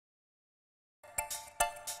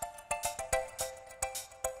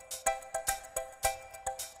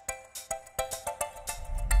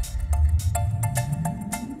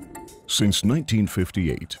Since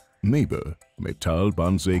 1958, MEBA,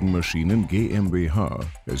 Metall-Bandsägemaschinen GmbH,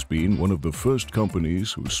 has been one of the first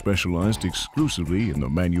companies who specialized exclusively in the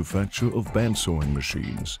manufacture of bandsawing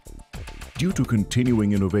machines. Due to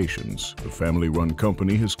continuing innovations, the family-run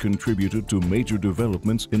company has contributed to major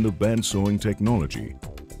developments in the bandsawing technology.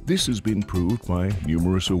 This has been proved by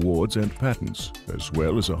numerous awards and patents, as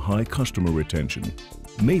well as a high customer retention.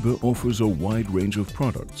 MEBA offers a wide range of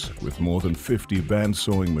products with more than 50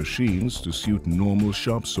 bandsawing machines to suit normal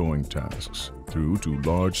shop sawing tasks, through to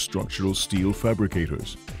large structural steel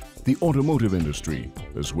fabricators, the automotive industry,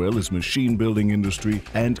 as well as machine building industry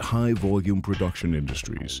and high-volume production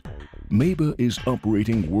industries. MEBA is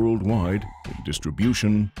operating worldwide in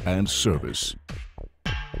distribution and service.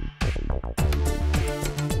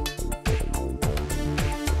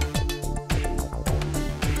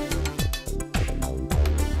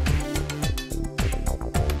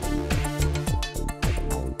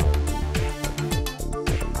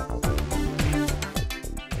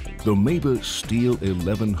 The MEBAsteel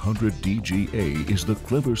 1100 DGA is the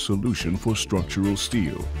clever solution for structural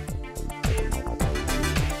steel.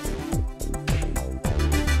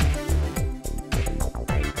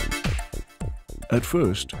 At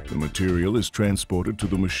first, the material is transported to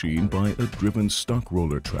the machine by a driven stock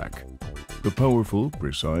roller track. The powerful,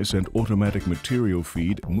 precise and automatic material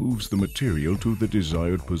feed moves the material to the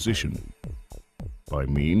desired position. By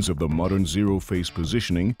means of the modern zero-face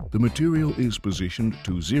positioning, the material is positioned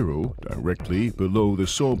to zero directly below the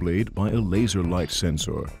saw blade by a laser light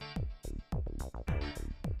sensor.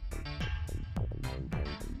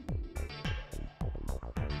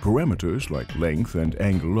 Parameters like length and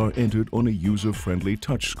angle are entered on a user-friendly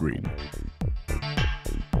touchscreen.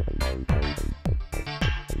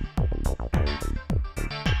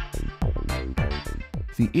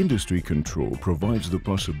 The industry control provides the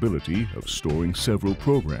possibility of storing several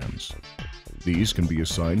programs. These can be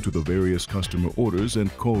assigned to the various customer orders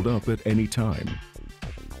and called up at any time.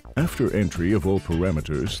 After entry of all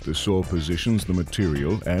parameters, the saw positions the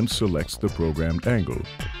material and selects the programmed angle.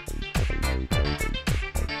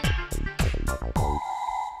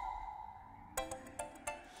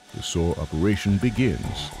 The saw operation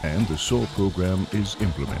begins and the saw program is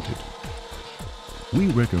implemented. We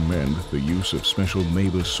recommend the use of special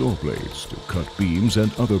MEBA saw blades to cut beams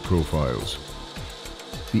and other profiles.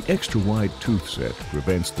 The extra-wide tooth set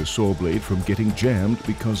prevents the saw blade from getting jammed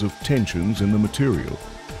because of tensions in the material.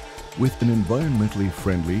 With an environmentally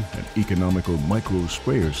friendly and economical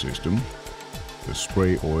micro-sprayer system, the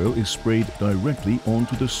spray oil is sprayed directly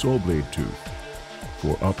onto the saw blade tooth.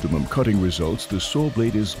 For optimum cutting results, the saw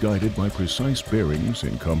blade is guided by precise bearings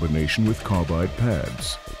in combination with carbide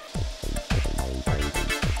pads.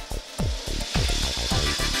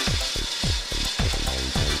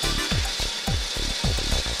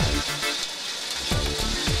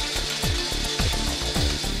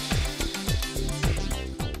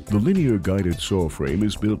 The linear guided saw frame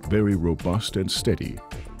is built very robust and steady.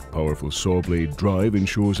 Powerful saw blade drive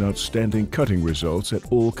ensures outstanding cutting results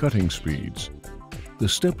at all cutting speeds. The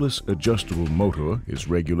stepless adjustable motor is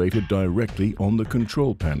regulated directly on the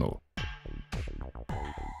control panel.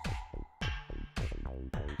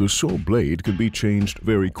 The saw blade can be changed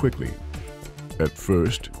very quickly. At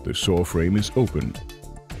first, the saw frame is opened.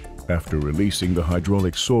 After releasing the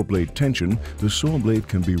hydraulic saw blade tension, the saw blade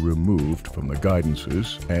can be removed from the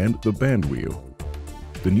guidances and the band wheel.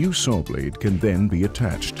 The new saw blade can then be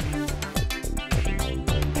attached.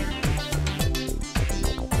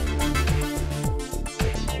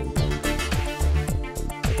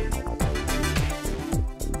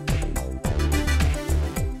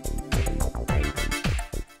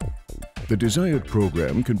 The desired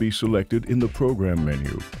program can be selected in the program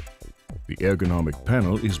menu. The ergonomic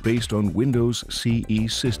panel is based on Windows CE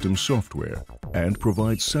system software and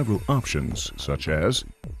provides several options such as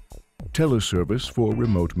teleservice for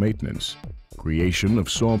remote maintenance, creation of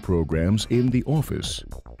saw programs in the office,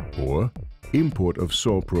 or import of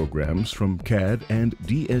saw programs from CAD and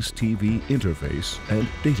DSTV interface and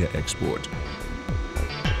data export.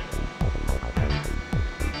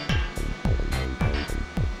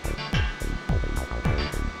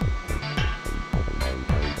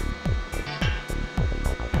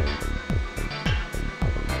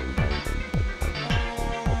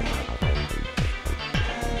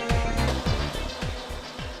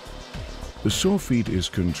 The saw feed is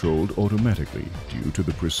controlled automatically due to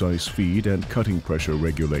the precise feed and cutting pressure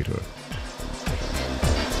regulator.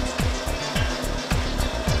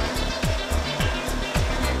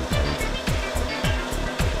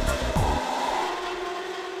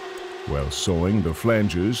 While sawing the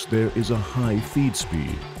flanges, there is a high feed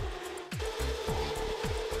speed.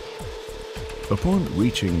 Upon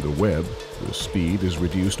reaching the web, the speed is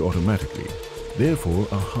reduced automatically. Therefore,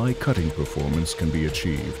 a high cutting performance can be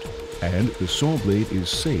achieved, and the saw blade is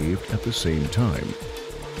saved at the same time.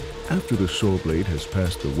 After the saw blade has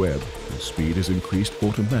passed the web, the speed is increased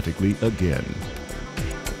automatically again.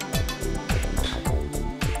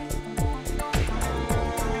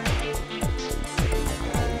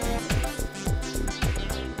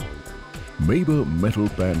 MEBA metal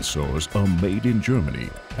bandsaws are made in Germany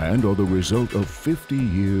and are the result of 50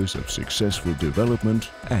 years of successful development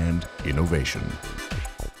and innovation.